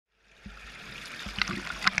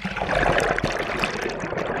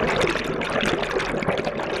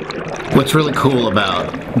What's really cool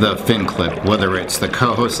about the fin clip, whether it's the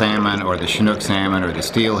coho salmon or the Chinook salmon or the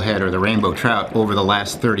steelhead or the rainbow trout over the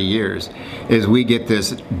last 30 years, is we get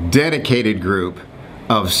this dedicated group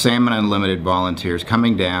of Salmon Unlimited volunteers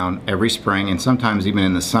coming down every spring and sometimes even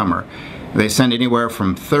in the summer. They send anywhere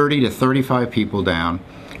from 30 to 35 people down.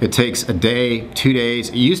 It takes a day, 2 days.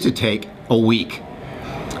 It used to take a week.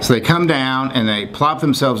 So they come down and they plop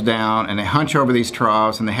themselves down and they hunch over these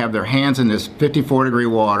troughs and they have their hands in this 54-degree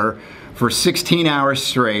water for 16 hours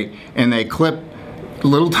straight, and they clip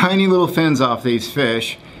tiny little fins off these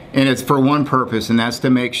fish, and it's for one purpose, and that's to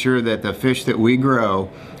make sure that the fish that we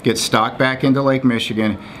grow get stocked back into Lake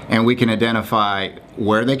Michigan and we can identify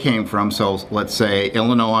where they came from. So let's say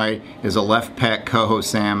Illinois is a left pec coho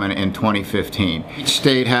salmon in 2015. Each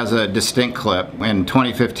state has a distinct clip. In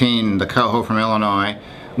 2015, the coho from Illinois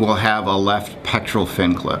will have a left pectoral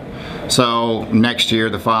fin clip. So next year,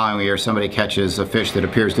 the following year, somebody catches a fish that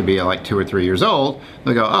appears to be like 2 or 3 years old.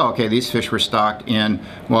 They go, oh, okay, these fish were stocked in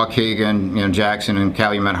Waukegan, Jackson, and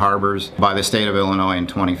Calumet harbors by the state of Illinois in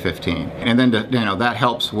 2015. And then, that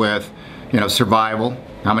helps with, survival,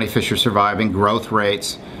 how many fish are surviving, growth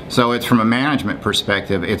rates. So it's from a management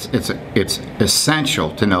perspective, it's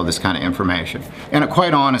essential to know this kind of information. And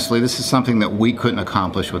quite honestly, this is something that we couldn't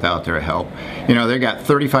accomplish without their help. They got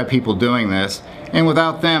 35 people doing this, and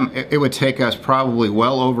without them, it would take us probably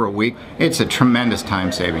well over a week. It's a tremendous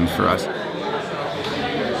time savings for us.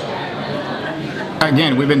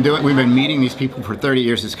 Again, we've been meeting these people for 30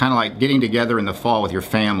 years. It's kind of like getting together in the fall with your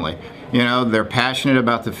family. They're passionate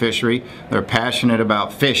about the fishery, they're passionate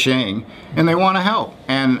about fishing, and they want to help.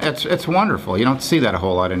 And it's wonderful. You don't see that a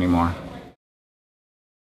whole lot anymore.